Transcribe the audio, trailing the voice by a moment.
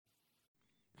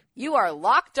You are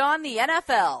Locked On the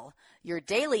NFL, your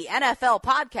daily NFL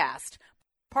podcast,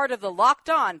 part of the Locked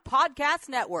On Podcast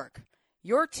Network,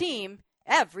 your team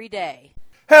every day.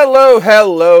 Hello,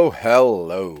 hello,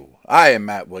 hello. I am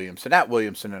Matt Williamson at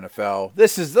Williamson NFL.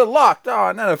 This is the Locked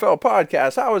On NFL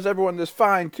podcast. How is everyone this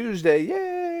fine Tuesday?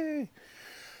 Yay!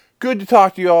 Good to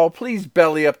talk to you all. Please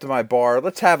belly up to my bar.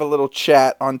 Let's have a little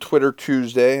chat on Twitter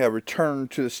Tuesday. I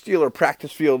returned to the Steeler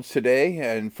practice fields today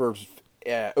and for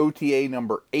OTA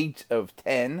number 8 of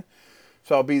 10.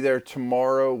 So I'll be there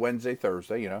tomorrow, Wednesday,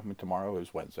 Thursday. Tomorrow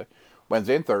is Wednesday.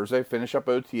 Wednesday and Thursday, finish up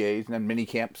OTAs, and then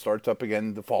minicamp starts up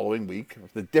again the following week.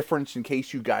 The difference, in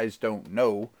case you guys don't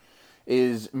know,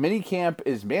 is minicamp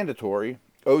is mandatory.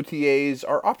 OTAs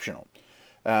are optional.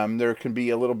 There can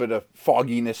be a little bit of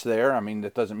fogginess there. I mean,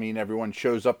 that doesn't mean everyone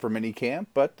shows up for minicamp,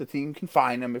 but the team can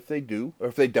fine them if they do, or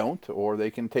if they don't, or they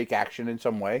can take action in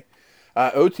some way.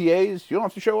 OTAs, you don't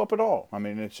have to show up at all. I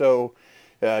mean, so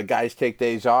guys take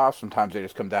days off. Sometimes they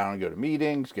just come down and go to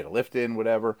meetings, get a lift in,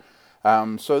 whatever.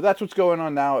 So that's what's going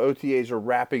on now. OTAs are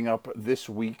wrapping up this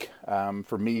week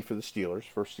for me, for the Steelers,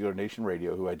 for Steeler Nation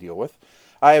Radio, who I deal with.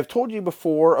 I have told you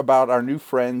before about our new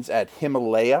friends at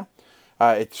Himalaya.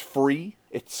 It's free.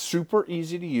 It's super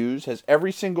easy to use. Has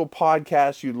every single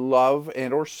podcast you love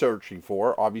and or searching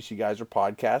for. Obviously, you guys are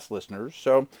podcast listeners.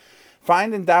 So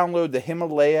find and download the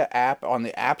Himalaya app on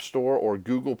the App Store or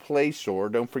Google Play Store.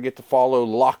 Don't forget to follow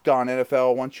Locked On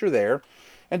NFL once you're there.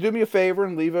 And do me a favor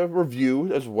and leave a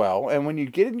review as well. And when you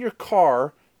get in your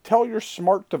car, tell your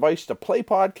smart device to play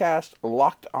podcast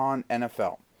Locked On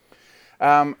NFL.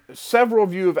 Several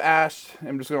of you have asked,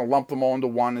 I'm just going to lump them all into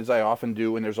one as I often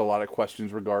do, and there's a lot of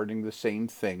questions regarding the same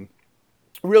thing.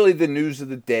 Really, the news of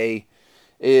the day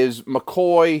is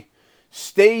McCoy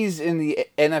stays in the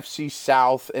NFC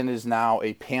South and is now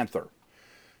a Panther.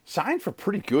 Signed for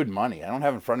pretty good money. I don't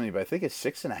have it in front of me, but I think it's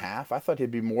 6.5. I thought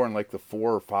he'd be more in like the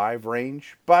 4 or 5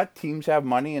 range. But teams have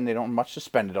money and they don't have much to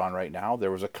spend it on right now.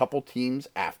 There was a couple teams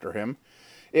after him.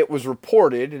 It was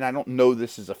reported, and I don't know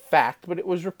this is a fact, but it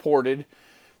was reported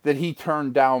that he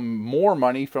turned down more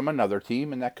money from another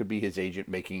team, and that could be his agent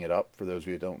making it up. For those of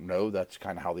you who don't know, that's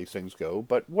kind of how these things go,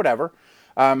 but whatever.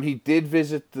 He did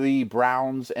visit the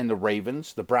Browns and the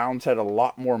Ravens. The Browns had a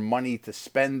lot more money to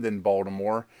spend than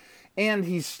Baltimore, and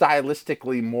he's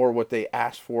stylistically more what they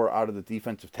asked for out of the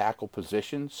defensive tackle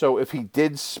position. So if he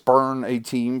did spurn a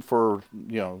team for,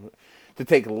 to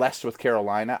take less with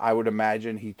Carolina, I would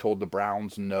imagine he told the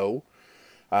Browns no,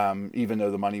 even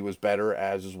though the money was better,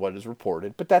 as is what is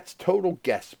reported. But that's total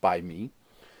guess by me.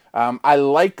 I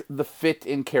like the fit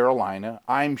in Carolina.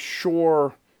 I'm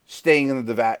sure staying in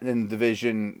the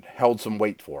division held some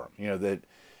weight for him. That,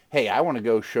 hey, I want to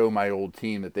go show my old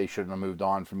team that they shouldn't have moved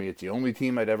on from me. It's the only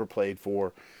team I'd ever played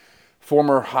for.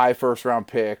 Former high first-round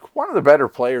pick. One of the better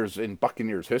players in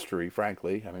Buccaneers history,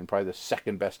 frankly. I mean, probably the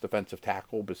second best defensive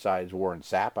tackle besides Warren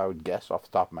Sapp, I would guess, off the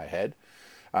top of my head.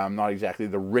 Not exactly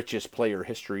the richest player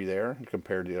history there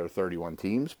compared to the other 31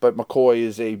 teams. But McCoy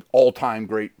is a all-time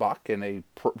great Buck and a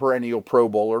perennial Pro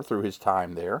Bowler through his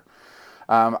time there.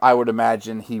 I would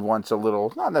imagine he wants a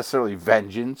little, not necessarily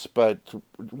vengeance, but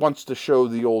wants to show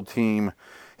the old team,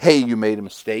 hey, you made a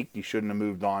mistake. You shouldn't have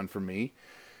moved on from me.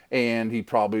 And he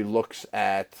probably looks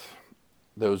at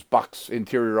those Bucs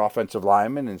interior offensive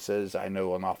linemen and says, I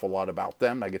know an awful lot about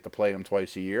them. I get to play them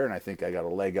twice a year, and I think I got a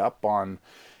leg up on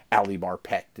Ali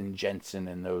Marpet and Jensen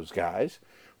and those guys.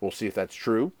 We'll see if that's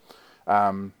true.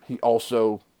 He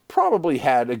also probably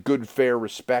had a good, fair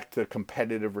respect, a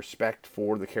competitive respect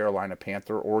for the Carolina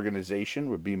Panther organization,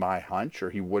 would be my hunch, or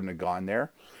he wouldn't have gone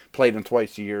there. Played him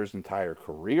twice a year his entire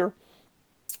career.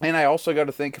 And I also got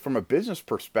to think from a business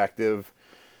perspective,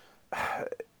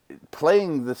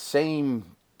 playing the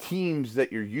same teams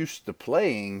that you're used to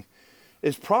playing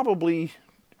is probably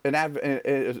an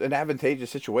advantageous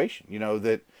situation.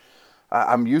 That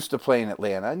I'm used to playing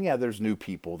Atlanta, and yeah, there's new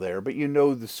people there, but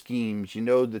the schemes,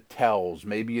 the tells.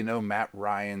 Maybe Matt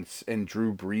Ryan's and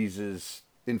Drew Brees'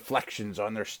 inflections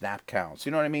on their snap counts.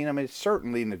 You know what I mean? I mean, it's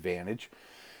certainly an advantage.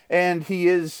 And he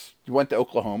went to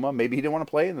Oklahoma. Maybe he didn't want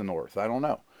to play in the North. I don't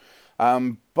know.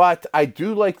 But I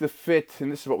do like the fit,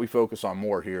 and this is what we focus on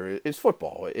more here, is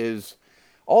football. Is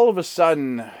all of a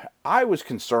sudden, I was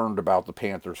concerned about the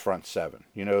Panthers' front seven.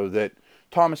 That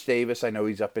Thomas Davis, I know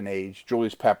he's up in age.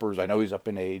 Julius Peppers, I know he's up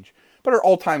in age. But our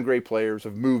all-time great players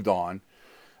have moved on.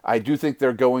 I do think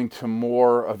they're going to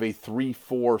more of a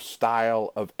 3-4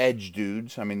 style of edge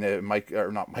dudes. I mean,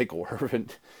 not Michael Irvin,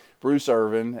 Bruce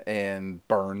Irvin and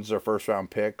Burns, their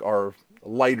first-round pick, are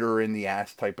lighter in the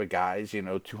ass type of guys,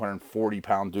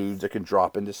 240-pound dudes that can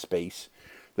drop into space.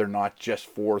 They're not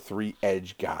just 4-3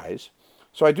 edge guys.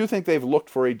 So I do think they've looked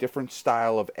for a different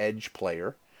style of edge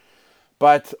player.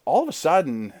 But all of a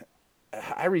sudden,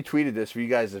 I retweeted this for you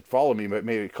guys that follow me, but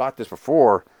maybe caught this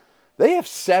before. They have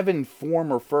 7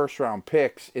 former first-round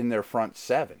picks in their front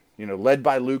 7. Led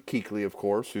by Luke Kuechly, of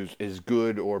course, who's is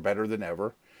good or better than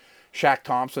ever. Shaq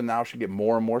Thompson now should get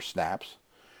more and more snaps.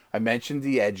 I mentioned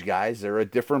the edge guys. They're a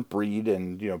different breed,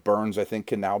 and Burns, I think,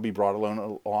 can now be brought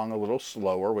along a little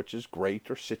slower, which is great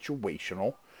or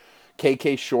situational.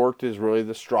 KK Short is really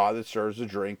the straw that stirs the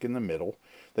drink in the middle.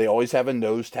 They always have a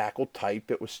nose tackle type.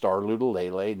 It was Star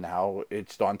Lutulele. Now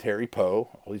it's Dontari Poe.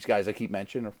 All these guys I keep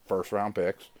mentioning are first-round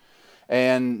picks.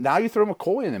 And now you throw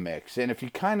McCoy in the mix. And if you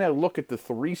kind of look at the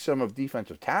threesome of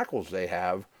defensive tackles they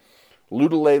have,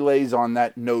 Lutulele's on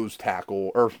that nose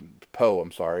tackle, or Poe,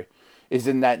 I'm sorry, is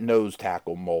in that nose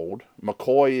tackle mold.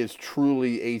 McCoy is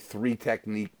truly a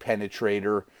 3-technique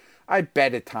penetrator. I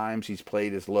bet at times he's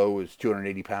played as low as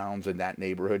 280 pounds in that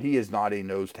neighborhood. He is not a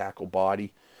nose tackle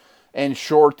body. And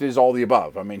Short is all the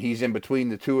above. I mean, he's in between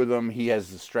the two of them. He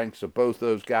has the strengths of both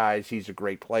those guys. He's a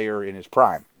great player in his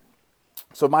prime.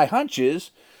 So my hunch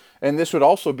is, and this would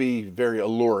also be very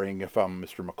alluring if I'm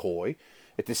Mr. McCoy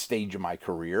at this stage of my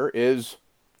career, is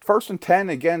 1st and 10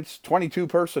 against 22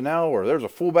 personnel, or there's a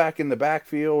fullback in the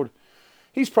backfield.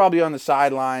 He's probably on the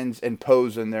sidelines and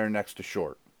Poe's in there next to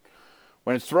Short.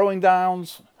 When it's throwing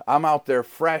downs, I'm out there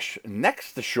fresh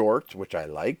next to Short, which I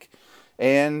like,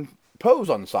 and Poe's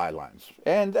on the sidelines.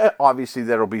 And obviously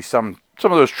there'll be some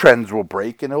of those trends will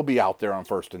break, and he'll be out there on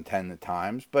 1st and 10 at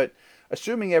times. But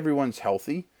assuming everyone's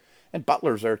healthy, and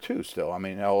Butler's there too still. I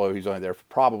mean, although he's only there for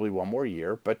probably one more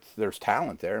year, but there's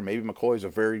talent there. Maybe McCoy's a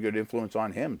very good influence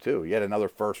on him too. Yet another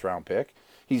first-round pick.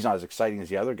 He's not as exciting as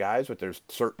the other guys, but there's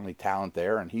certainly talent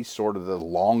there, and he's sort of the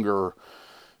longer,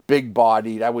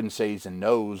 big-bodied. I wouldn't say he's a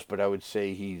nose, but I would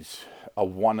say he's a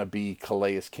wannabe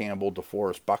Calais Campbell,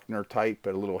 DeForest Buckner type,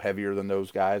 but a little heavier than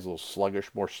those guys, a little sluggish,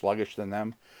 more sluggish than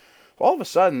them. All of a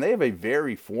sudden, they have a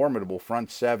very formidable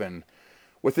front 7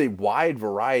 with a wide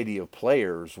variety of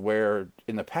players, where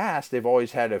in the past they've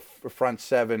always had a front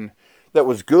 7 that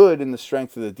was good in the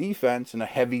strength of the defense and a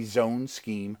heavy zone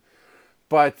scheme,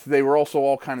 but they were also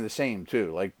all kind of the same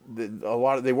too. Like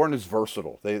they weren't as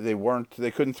versatile.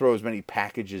 They couldn't throw as many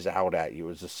packages out at you. It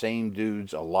was the same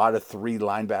dudes, a lot of 3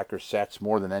 linebacker sets,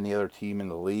 more than any other team in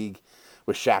the league,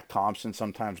 with Shaq Thompson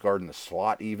sometimes guarding the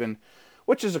slot even,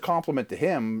 which is a compliment to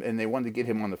him, and they wanted to get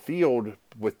him on the field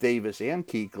with Davis and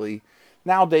Kuechly.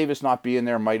 Now Davis not being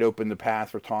there might open the path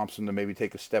for Thompson to maybe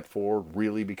take a step forward,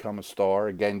 really become a star.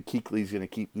 Again, Kuechly's going to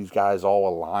keep these guys all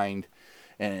aligned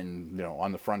and,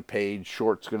 on the front page.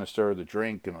 Short's going to stir the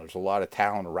drink, and there's a lot of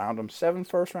talent around them. 7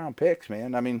 first-round picks,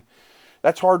 man. I mean,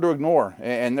 that's hard to ignore.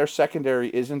 And their secondary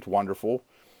isn't wonderful,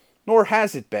 nor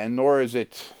has it been, nor is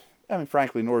it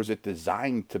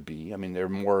designed to be. I mean, they're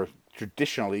more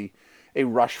traditionally a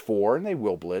rush 4, and they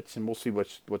will blitz, and we'll see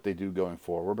what they do going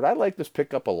forward. But I like this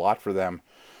pickup a lot for them.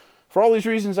 For all these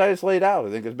reasons I just laid out, I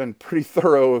think it's been pretty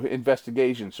thorough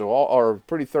investigation.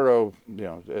 Pretty thorough,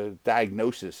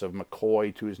 diagnosis of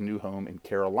McCoy to his new home in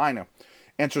Carolina.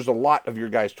 Answers a lot of your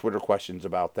guys' Twitter questions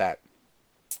about that.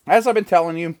 As I've been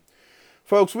telling you,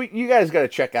 folks, you guys got to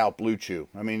check out Blue Chew.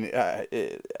 I mean,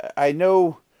 I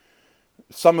know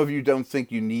some of you don't think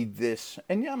you need this,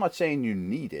 and I'm not saying you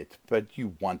need it, but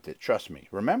you want it. Trust me.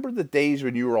 Remember the days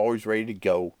when you were always ready to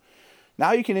go?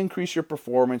 Now you can increase your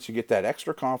performance. You get that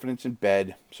extra confidence in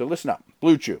bed. So listen up.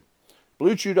 Blue Chew.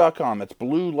 BlueChew.com. That's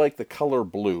blue like the color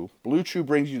blue. Blue Chew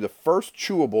brings you the first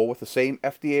chewable with the same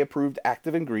FDA-approved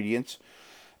active ingredients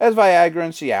as Viagra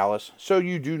and Cialis, so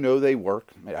you do know they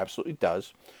work. It absolutely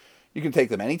does. You can take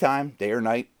them anytime, day or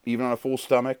night, even on a full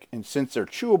stomach. And since they're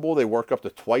chewable, they work up to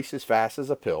twice as fast as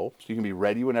a pill. So you can be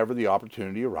ready whenever the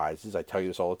opportunity arises. I tell you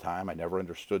this all the time. I never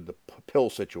understood the pill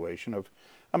situation of,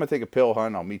 I'm going to take a pill,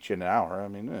 hon, I'll meet you in an hour. I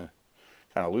mean,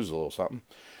 kind of lose a little something.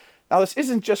 Now, this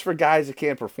isn't just for guys that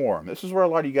can't perform. This is where a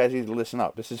lot of you guys need to listen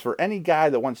up. This is for any guy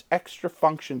that wants extra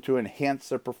function to enhance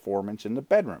their performance in the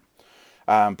bedroom.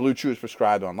 Blue Chew is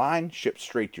prescribed online, shipped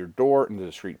straight to your door in a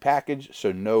discreet package,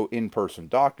 so no in-person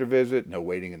doctor visit, no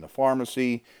waiting in the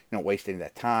pharmacy, you don't waste any of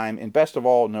that time, and best of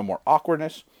all, no more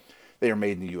awkwardness. They are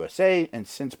made in the USA, and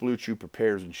since Blue Chew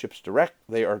prepares and ships direct,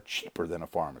 they are cheaper than a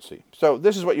pharmacy. So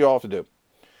this is what you all have to do.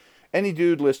 Any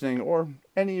dude listening, or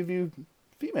any of you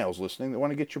females listening that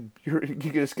want to get you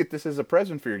just get this as a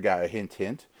present for your guy, hint,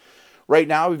 hint. Right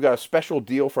now, we've got a special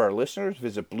deal for our listeners.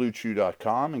 Visit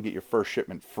BlueChew.com and get your first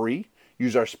shipment free.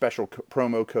 Use our special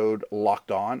promo code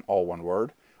LOCKEDON, all one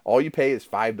word. All you pay is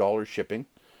 $5 shipping,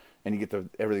 and you get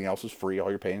everything else is free.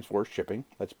 All you're paying is for shipping.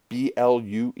 That's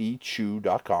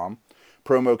BLUEChew.com.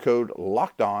 Promo code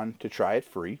LOCKEDON to try it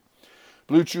free.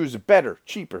 Blue Chew is a better,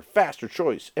 cheaper, faster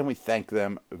choice, and we thank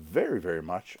them very, very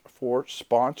much for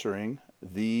sponsoring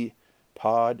the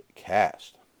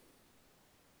podcast.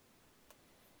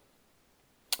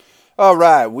 All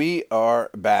right, we are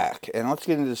back, and let's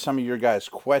get into some of your guys'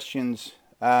 questions.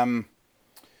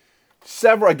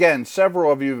 Several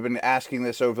of you have been asking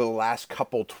this over the last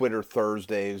couple Twitter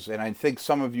Thursdays, and I think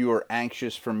some of you are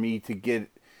anxious for me to get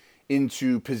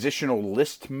into positional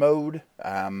list mode.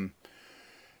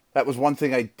 That was one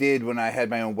thing I did when I had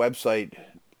my own website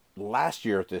last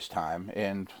year at this time,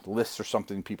 and lists are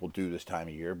something people do this time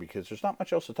of year because there's not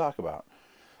much else to talk about.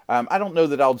 I don't know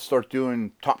that I'll start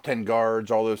doing top 10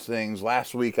 guards, all those things.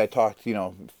 Last week I talked,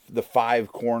 the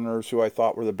 5 corners who I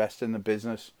thought were the best in the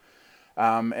business.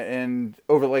 And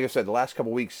over, like I said, the last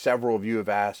couple of weeks, several of you have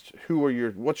asked,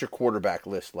 what's your quarterback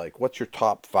list like? What's your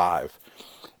top 5?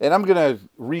 And I'm going to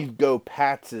read Go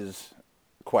Pat's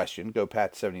question. Go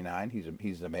Pat 79.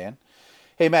 He's the man.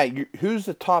 Hey, Matt, who's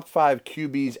the top 5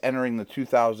 QBs entering the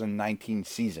 2019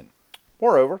 season?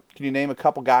 Moreover, can you name a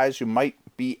couple guys who might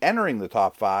be entering the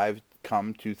top 5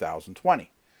 come 2020?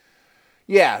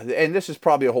 Yeah, and this is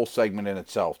probably a whole segment in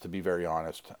itself, to be very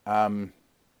honest.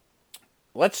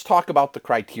 Let's talk about the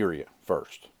criteria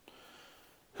first.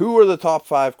 Who are the top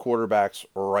 5 quarterbacks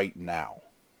right now?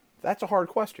 That's a hard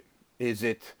question. Is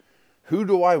it, who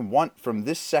do I want from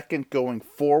this second going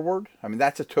forward? I mean,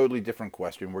 that's a totally different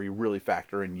question where you really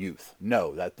factor in youth.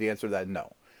 No, the answer to that,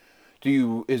 no.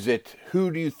 Is it,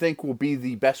 who do you think will be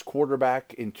the best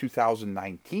quarterback in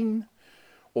 2019?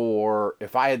 Or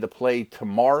if I had to play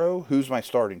tomorrow, who's my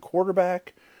starting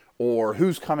quarterback? Or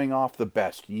who's coming off the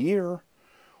best year?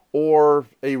 Or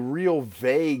a real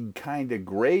vague kind of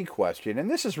gray question,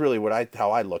 and this is really how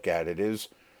I look at it, is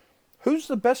who's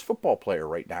the best football player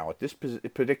right now at this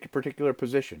particular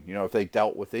position? If they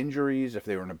dealt with injuries, if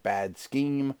they were in a bad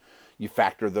scheme, you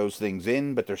factor those things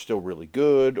in, but they're still really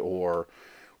good, or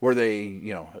were they,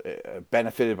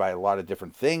 benefited by a lot of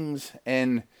different things?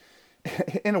 And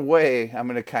in a way, I'm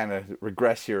going to kind of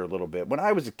regress here a little bit. When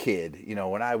I was a kid,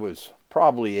 when I was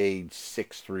probably age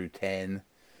 6 through 10,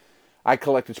 I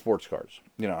collected sports cards.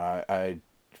 I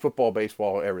football,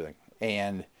 baseball, everything.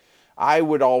 And I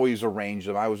would always arrange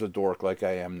them. I was a dork like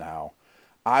I am now.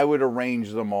 I would arrange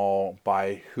them all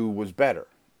by who was better.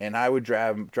 And I would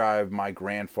drive my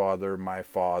grandfather, my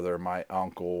father, my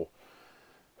uncle,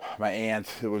 my aunt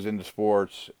who was into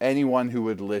sports, anyone who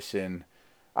would listen,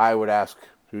 I would ask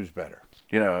who's better.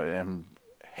 And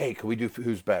hey, can we do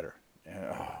who's better? And,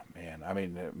 oh, man. I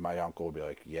mean, my uncle would be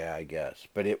like, yeah, I guess.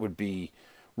 But it would be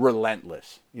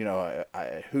relentless.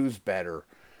 Who's better?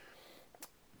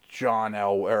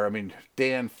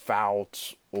 Dan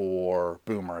Fouts or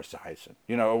Boomer Esiason,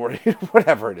 or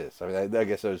whatever it is. I mean, I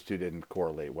guess those two didn't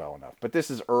correlate well enough. But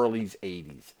this is early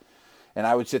 80s. And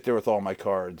I would sit there with all my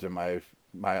cards, and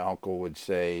my uncle would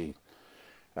say,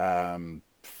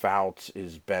 Fouts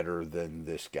is better than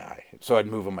this guy. So I'd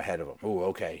move him ahead of him. Oh,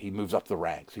 okay. He moves up the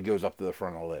ranks. He goes up to the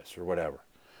front of the list or whatever.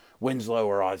 Winslow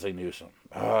or Ozzie Newsome.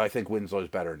 Oh, I think Winslow's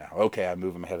better now. Okay, I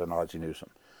move him ahead of Ozzie Newsome.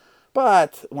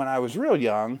 But when I was real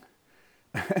young,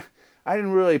 I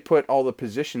didn't really put all the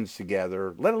positions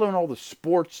together, let alone all the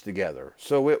sports together.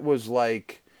 So it was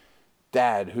like,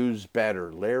 Dad, who's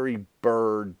better? Larry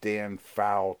Bird, Dan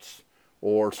Fouts,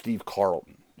 or Steve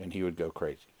Carlton? And he would go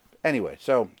crazy. Anyway,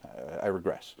 so I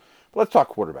regress. But let's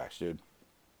talk quarterbacks, dude.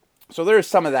 So there is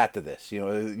some of that to this.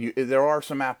 There are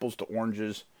some apples to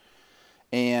oranges.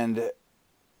 And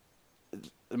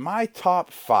my top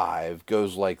 5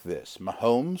 goes like this.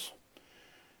 Mahomes,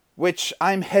 which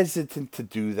I'm hesitant to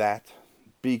do that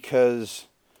because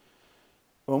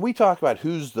when we talk about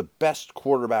who's the best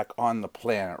quarterback on the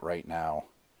planet right now,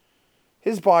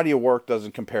 his body of work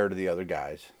doesn't compare to the other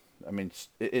guys. I mean,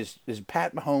 is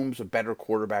Pat Mahomes a better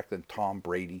quarterback than Tom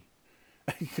Brady?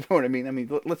 You know what I mean? I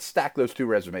mean, let's stack those two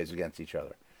resumes against each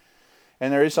other.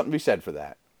 And there is something to be said for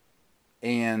that.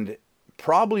 And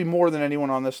probably more than anyone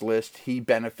on this list, he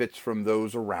benefits from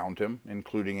those around him,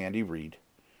 including Andy Reid.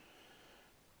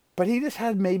 But he just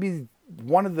had maybe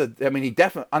he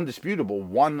definitely, undisputable,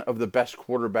 one of the best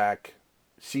quarterback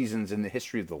seasons in the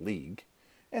history of the league.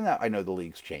 And I know the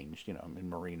league's changed, and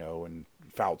Marino and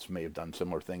Fouts may have done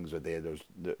similar things, that they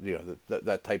had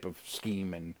that type of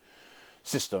scheme and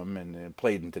system and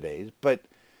played in today's. But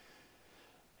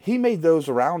he made those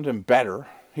around him better.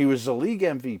 He was the league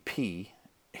MVP.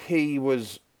 He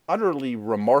was utterly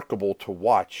remarkable to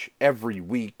watch every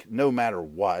week, no matter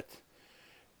what.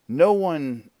 No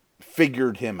one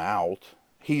figured him out.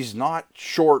 He's not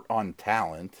short on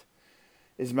talent.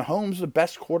 Is Mahomes the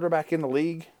best quarterback in the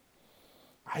league?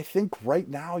 I think right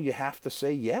now you have to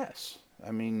say yes.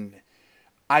 I mean,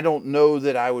 I don't know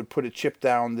that I would put a chip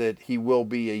down that he will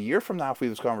be a year from now if we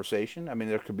have this conversation. I mean,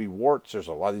 there could be warts. There's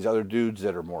a lot of these other dudes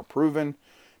that are more proven.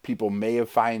 People may have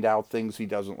found out things he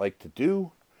doesn't like to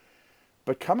do.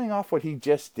 But coming off what he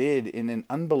just did in an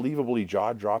unbelievably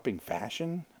jaw-dropping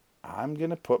fashion, I'm going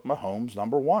to put Mahomes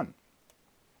number 1.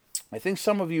 I think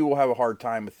some of you will have a hard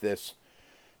time with this,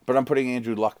 but I'm putting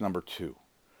Andrew Luck number 2.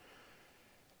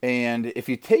 And if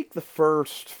you take the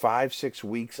first 5-6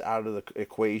 weeks out of the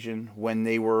equation when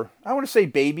they were, I want to say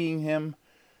babying him,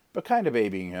 but kind of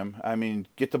babying him. I mean,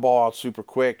 get the ball out super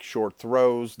quick, short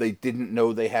throws. They didn't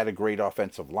know they had a great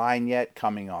offensive line yet,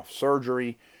 coming off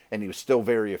surgery, and he was still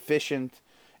very efficient.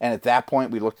 And at that point,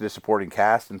 we looked at the supporting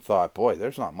cast and thought, boy,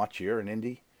 there's not much here in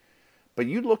Indy. But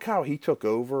you look how he took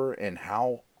over and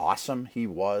how awesome he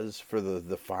was for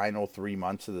the final 3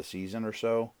 months of the season or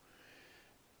so.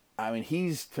 I mean,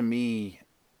 he's, to me,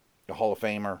 a Hall of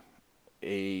Famer,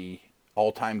 a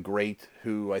all-time great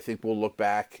who I think will look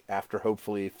back after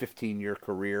hopefully a 15-year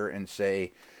career and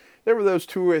say, there were those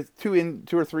two or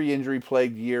three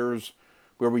injury-plagued years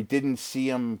where we didn't see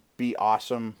him be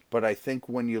awesome. But I think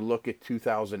when you look at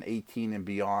 2018 and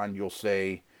beyond, you'll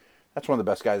say, that's one of the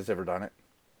best guys that's ever done it.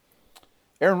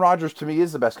 Aaron Rodgers, to me,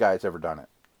 is the best guy that's ever done it.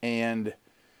 And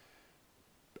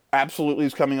absolutely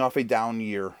is coming off a down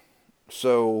year.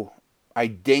 So I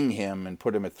ding him and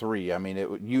put him at 3. I mean,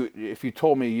 if you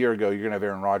told me a year ago you're going to have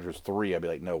Aaron Rodgers 3, I'd be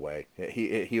like, no way.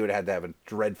 He would have had to have a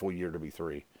dreadful year to be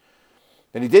 3.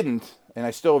 And he didn't, and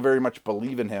I still very much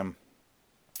believe in him.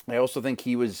 I also think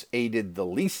he was aided the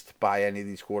least by any of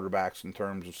these quarterbacks in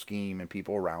terms of scheme and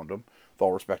people around him. With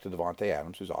all respect to Devontae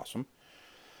Adams, who's awesome.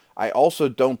 I also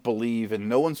don't believe, and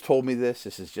no one's told me this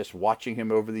is just watching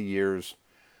him over the years,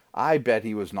 I bet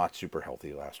he was not super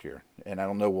healthy last year. And I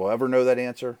don't know we'll ever know that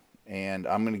answer. And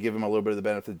I'm going to give him a little bit of the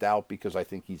benefit of the doubt because I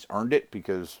think he's earned it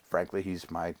because, frankly, he's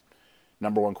my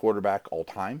number 1 quarterback all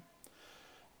time.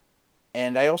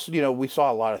 And I also, we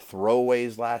saw a lot of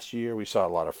throwaways last year. We saw a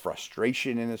lot of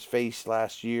frustration in his face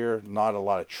last year. Not a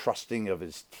lot of trusting of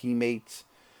his teammates.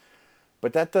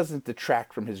 But that doesn't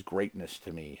detract from his greatness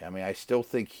to me. I mean, I still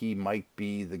think he might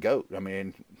be the GOAT. I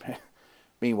mean,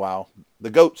 meanwhile,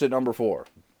 the GOAT's at number 4.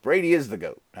 Brady is the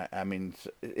GOAT. I mean,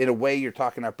 in a way, you're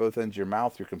talking out both ends of your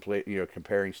mouth. You're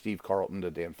comparing Steve Carlton to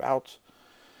Dan Fouts.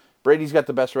 Brady's got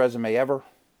the best resume ever.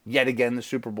 Yet again, the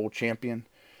Super Bowl champion.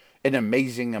 An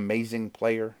amazing, amazing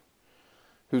player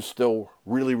who's still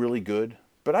really, really good.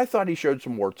 But I thought he showed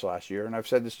some warts last year, and I've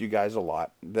said this to you guys a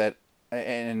lot,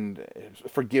 and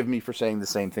forgive me for saying the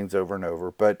same things over and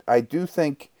over, but I do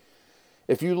think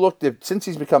if you looked at, since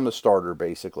he's become the starter,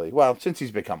 basically, well, since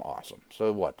he's become awesome,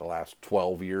 so what, the last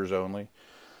 12 years only?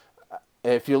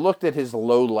 If you looked at his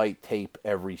low-light tape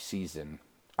every season,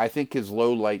 I think his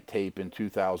low-light tape in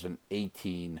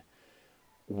 2018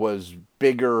 was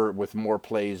bigger with more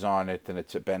plays on it than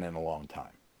it's been in a long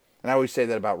time. And I always say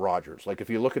that about Rodgers. Like, if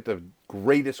you look at the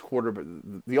greatest quarterback,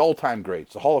 the all-time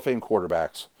greats, the Hall of Fame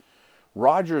quarterbacks,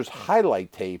 Rodgers'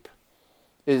 highlight tape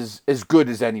is as good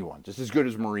as anyone's. It's as good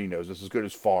as Marino's. It's as good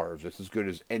as Favre's. It's as good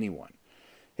as anyone.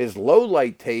 His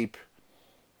low-light tape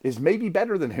is maybe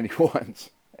better than anyone's.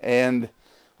 And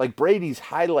like Brady's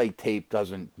highlight tape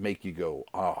doesn't make you go,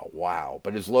 oh, wow.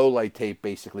 But his low-light tape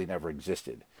basically never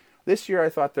existed. This year I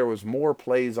thought there was more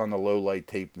plays on the low-light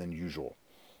tape than usual.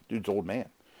 Dude's old man.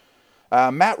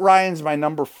 Matt Ryan's my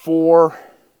number 4.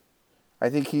 I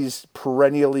think he's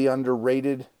perennially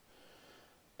underrated.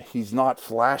 He's not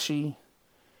flashy,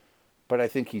 but I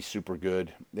think he's super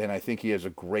good, and I think he has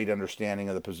a great understanding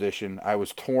of the position. I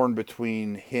was torn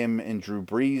between him and Drew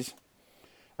Brees.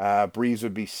 Brees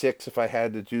would be 6 if I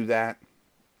had to do that.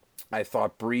 I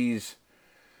thought Brees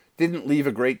didn't leave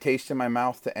a great taste in my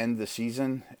mouth to end the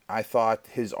season. I thought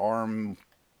his arm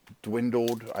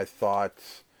dwindled. I thought,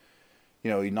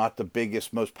 he's not the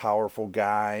biggest, most powerful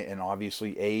guy, and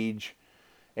obviously age.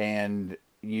 And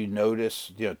you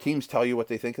notice, teams tell you what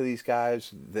they think of these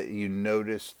guys, that you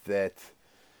notice that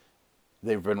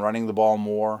they've been running the ball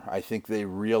more. I think they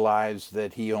realize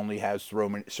that he only has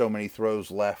so many throws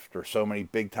left, or so many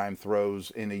big-time throws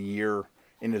in a year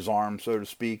in his arm, so to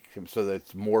speak, so that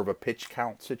it's more of a pitch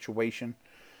count situation.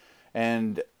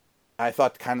 And I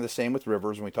thought kind of the same with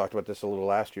Rivers, and we talked about this a little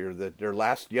last year,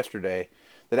 yesterday,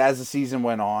 that as the season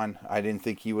went on, I didn't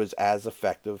think he was as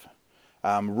effective.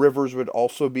 Rivers would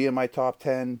also be in my top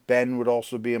 10. Ben would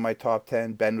also be in my top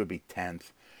 10. Ben would be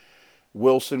 10th.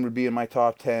 Wilson would be in my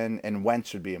top 10, and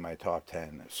Wentz would be in my top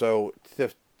 10. So to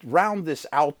round this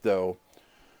out, though,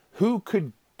 who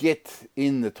could get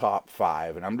in the top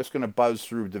 5? And I'm just going to buzz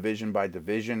through division by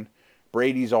division.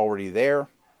 Brady's already there.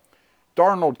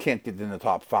 Darnold can't get in the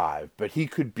top 5, but he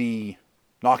could be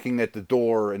knocking at the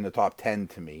door in the top 10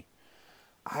 to me.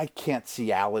 I can't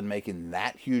see Allen making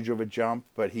that huge of a jump,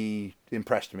 but he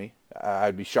impressed me.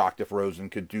 I'd be shocked if Rosen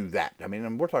could do that. I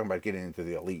mean, we're talking about getting into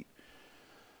the elite.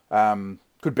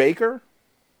 Could Baker?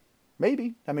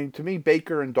 Maybe. I mean, to me,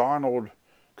 Baker and Donald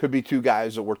could be two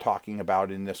guys that we're talking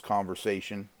about in this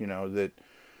conversation. You know, that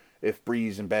if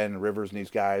Breeze and Ben and Rivers and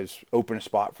these guys open a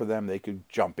spot for them, they could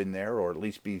jump in there or at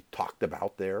least be talked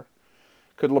about there.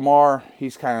 Could Lamar?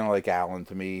 He's kind of like Allen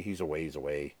to me. He's a ways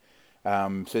away.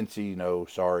 Cincy, no,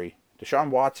 sorry. Deshaun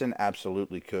Watson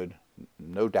absolutely could.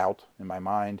 No doubt in my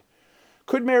mind.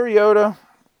 Could Mariota?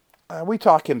 We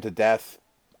talk him to death.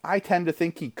 I tend to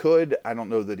think he could. I don't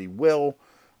know that he will.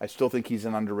 I still think he's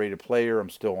an underrated player.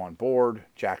 I'm still on board.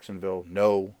 Jacksonville,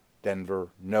 no. Denver,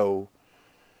 no.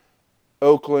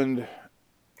 Oakland,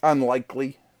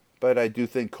 unlikely. But I do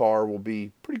think Carr will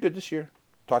be pretty good this year.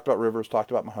 Talked about Rivers, talked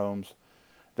about Mahomes.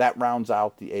 That rounds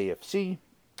out the AFC.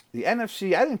 The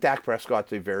NFC, I think Dak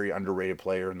Prescott's a very underrated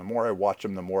player, and the more I watch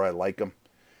him, the more I like him.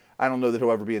 I don't know that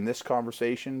he'll ever be in this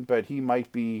conversation, but he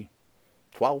might be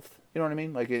 12th. You know what I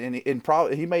mean? Like,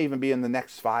 he may even be in the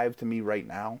next 5 to me right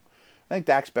now. I think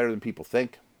Dak's better than people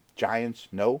think. Giants,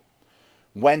 no.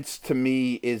 Wentz, to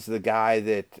me, is the guy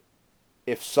that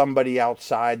if somebody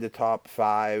outside the top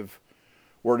 5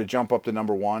 were to jump up to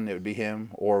number 1, it would be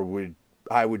him, or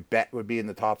I would bet would be in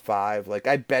the top 5. Like,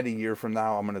 I bet a year from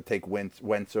now I'm going to take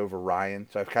Wentz over Ryan.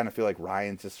 So I kind of feel like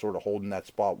Ryan's just sort of holding that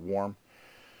spot warm.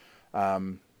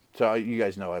 So you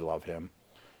guys know I love him.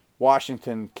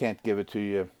 Washington, can't give it to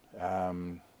you.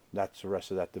 That's the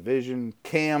rest of that division.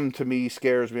 Cam, to me,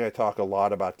 scares me. I talk a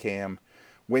lot about Cam.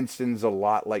 Winston's a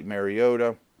lot like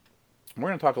Mariota. We're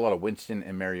going to talk a lot of Winston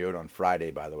and Mariota on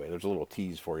Friday, by the way. There's a little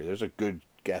tease for you. There's a good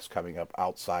guest coming up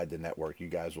outside the network you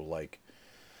guys will like.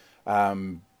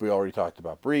 We already talked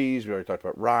about Breeze. We already talked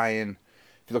about Ryan.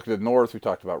 If you look at the North, we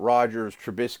talked about Rodgers.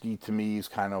 Trubisky, to me, is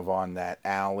kind of on that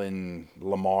Allen,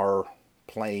 Lamar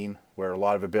plane where a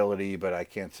lot of ability, but I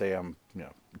can't say I'm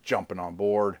jumping on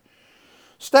board.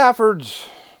 Stafford's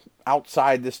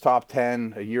outside this top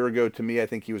 10. A year ago, to me, I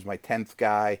think he was my 10th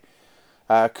guy.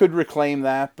 Could reclaim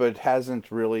that, but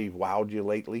hasn't really wowed you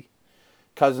lately.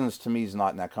 Cousins, to me, is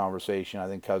not in that conversation. I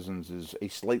think Cousins is a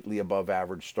slightly above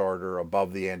average starter,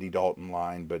 above the Andy Dalton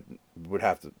line, but would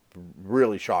have to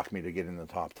really shock me to get in the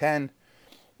top 10.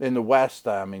 In the West,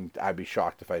 I mean, I'd be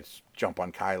shocked if I jump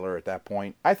on Kyler at that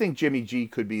point. I think Jimmy G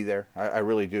could be there. I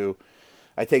really do.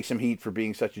 I take some heat for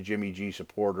being such a Jimmy G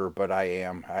supporter, but I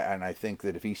am. And I think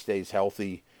that if he stays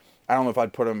healthy, I don't know if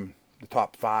I'd put him the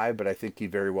top 5, but I think he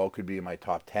very well could be in my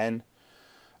top 10.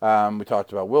 We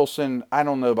talked about Wilson. I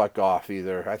don't know about Goff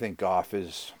either. I think Goff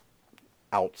is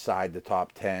outside the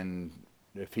top 10.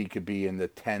 If he could be in the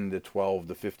 10 to 12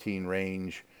 to 15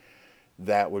 range,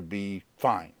 that would be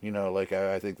fine.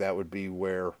 I think that would be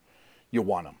where you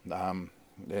want him.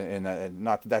 And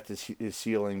not that that's his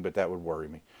ceiling, but that would worry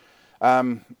me.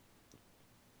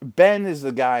 Ben is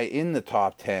the guy in the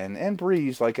top 10, and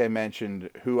Breeze, like I mentioned,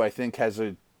 who I think has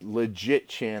a legit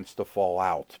chance to fall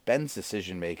out. Ben's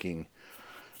decision-making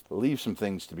leaves some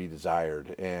things to be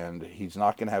desired, and he's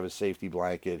not going to have a safety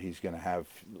blanket. He's going to have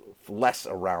less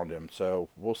around him, so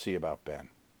we'll see about Ben.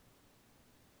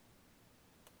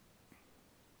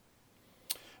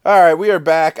 All right, we are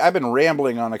back. I've been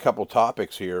rambling on a couple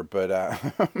topics here, but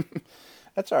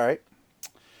that's all right.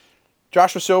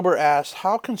 Joshua Silber asked,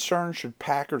 how concerned should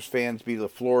Packers fans be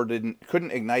LaFleur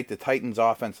couldn't ignite the Titans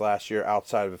offense last year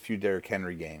outside of a few Derrick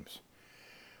Henry games?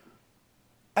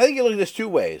 I think you look at this two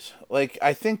ways.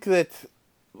 I think that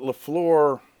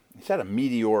LaFleur, he's had a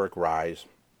meteoric rise,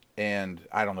 and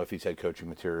I don't know if he's had coaching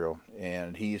material,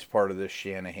 and he's part of this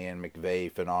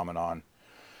Shanahan-McVay phenomenon,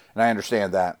 and I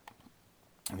understand that.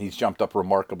 And he's jumped up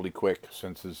remarkably quick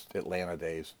since his Atlanta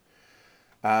days.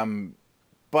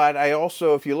 But I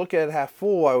also, if you look at it half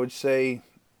full, I would say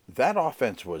that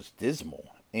offense was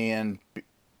dismal. And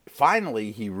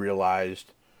finally he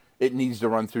realized it needs to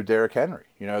run through Derrick Henry.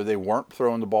 They weren't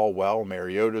throwing the ball well.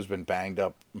 Mariota's been banged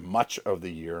up much of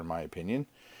the year, in my opinion.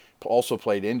 Also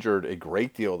played injured a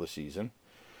great deal of the season.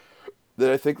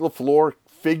 That I think LaFleur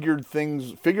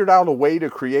figured out a way to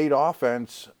create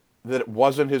offense that it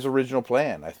wasn't his original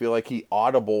plan. I feel like he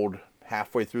audibled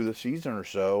halfway through the season or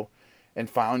so and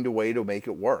found a way to make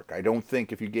it work. I don't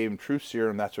think if you gave him truth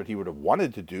serum, that's what he would have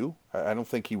wanted to do. I don't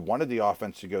think he wanted the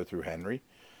offense to go through Henry.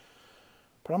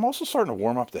 But I'm also starting to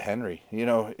warm up to Henry.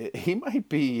 He might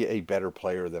be a better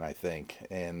player than I think.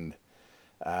 And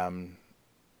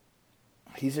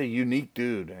he's a unique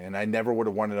dude, and I never would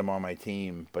have wanted him on my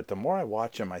team. But the more I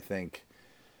watch him, I think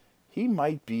he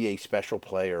might be a special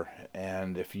player,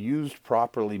 and if used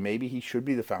properly, maybe he should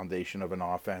be the foundation of an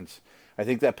offense. I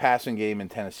think that passing game in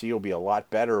Tennessee will be a lot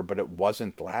better, but it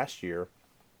wasn't last year.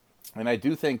 And I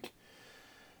do think,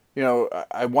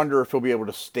 I wonder if he'll be able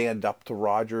to stand up to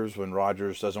Rodgers when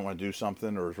Rodgers doesn't want to do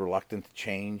something or is reluctant to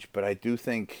change. But I do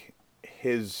think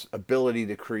his ability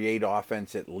to create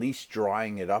offense, at least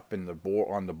drawing it up on the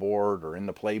board or in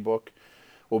the playbook,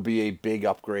 will be a big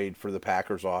upgrade for the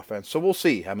Packers offense. So we'll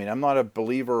see. I mean, I'm not a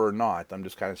believer or not. I'm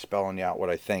just kind of spelling you out what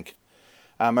I think.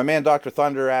 My man Dr.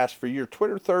 Thunder asked, for your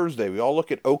Twitter Thursday, we all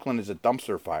look at Oakland as a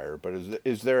dumpster fire, but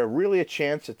is there really a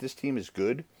chance that this team is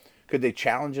good? Could they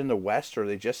challenge in the West, or are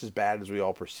they just as bad as we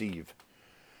all perceive?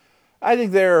 I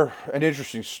think they're an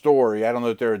interesting story. I don't know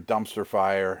if they're a dumpster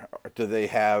fire. Do they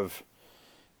have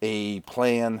a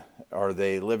plan? Are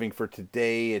they living for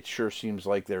today? It sure seems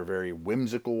like they're a very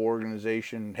whimsical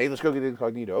organization. Hey, let's go get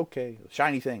incognito. Okay,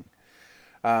 shiny thing.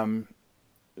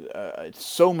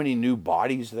 So many new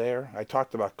bodies there. I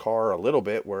talked about Carr a little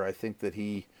bit, where I think that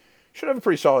he should have a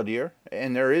pretty solid year,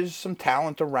 and there is some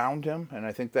talent around him, and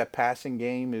I think that passing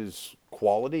game is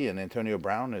quality, and Antonio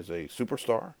Brown is a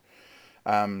superstar.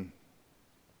 I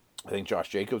think Josh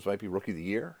Jacobs might be Rookie of the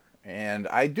Year. And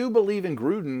I do believe in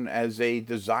Gruden as a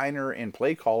designer and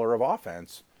play caller of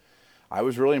offense. I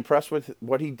was really impressed with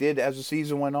what he did as the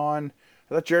season went on.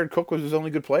 I thought Jared Cook was his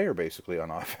only good player, basically, on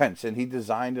offense. And he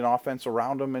designed an offense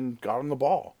around him and got him the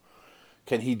ball.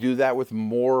 Can he do that with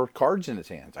more cards in his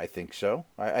hands? I think so.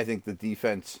 I think the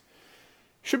defense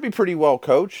should be pretty well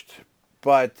coached,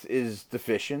 but is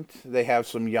deficient. They have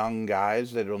some young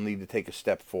guys that will need to take a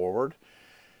step forward.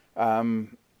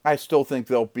 I still think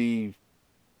they'll be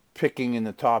picking in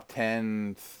the top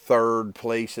 10, third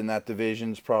place in that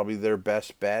division is probably their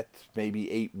best bet.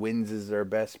 Maybe 8 wins is their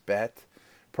best bet.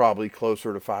 Probably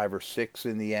closer to 5 or 6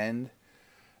 in the end.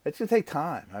 It's going to take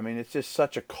time. I mean, it's just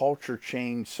such a culture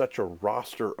change, such a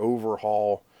roster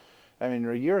overhaul. I mean,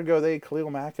 a year ago they had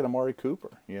Khalil Mack and Amari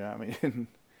Cooper.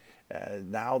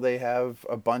 Now they have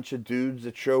a bunch of dudes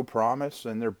that show promise,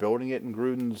 and they're building it in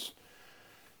Gruden's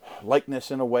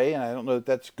likeness in a way, and I don't know that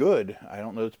that's good. I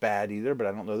don't know it's bad either, but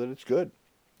I don't know that it's good.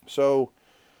 So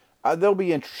they'll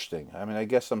be interesting. I mean, I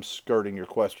guess I'm skirting your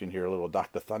question here a little,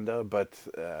 Dr. Thunder, but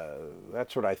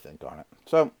that's what I think on it.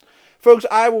 So, folks,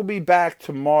 I will be back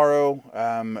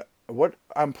tomorrow. What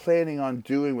I'm planning on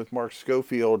doing with Mark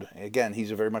Schofield, again, he's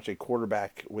very much a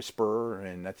quarterback whisperer,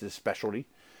 and that's his specialty.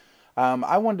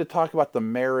 I wanted to talk about the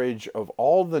marriage of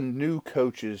all the new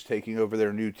coaches taking over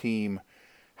their new team,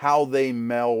 how they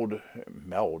meld,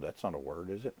 that's not a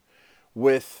word, is it,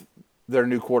 with their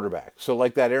new quarterback. So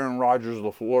like that Aaron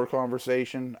Rodgers-LaFleur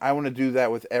conversation, I want to do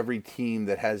that with every team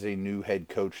that has a new head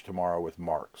coach tomorrow with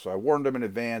Mark. So I warned him in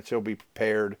advance, he'll be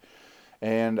prepared,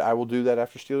 and I will do that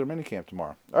after Steeler minicamp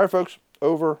tomorrow. All right, folks,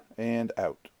 over and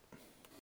out.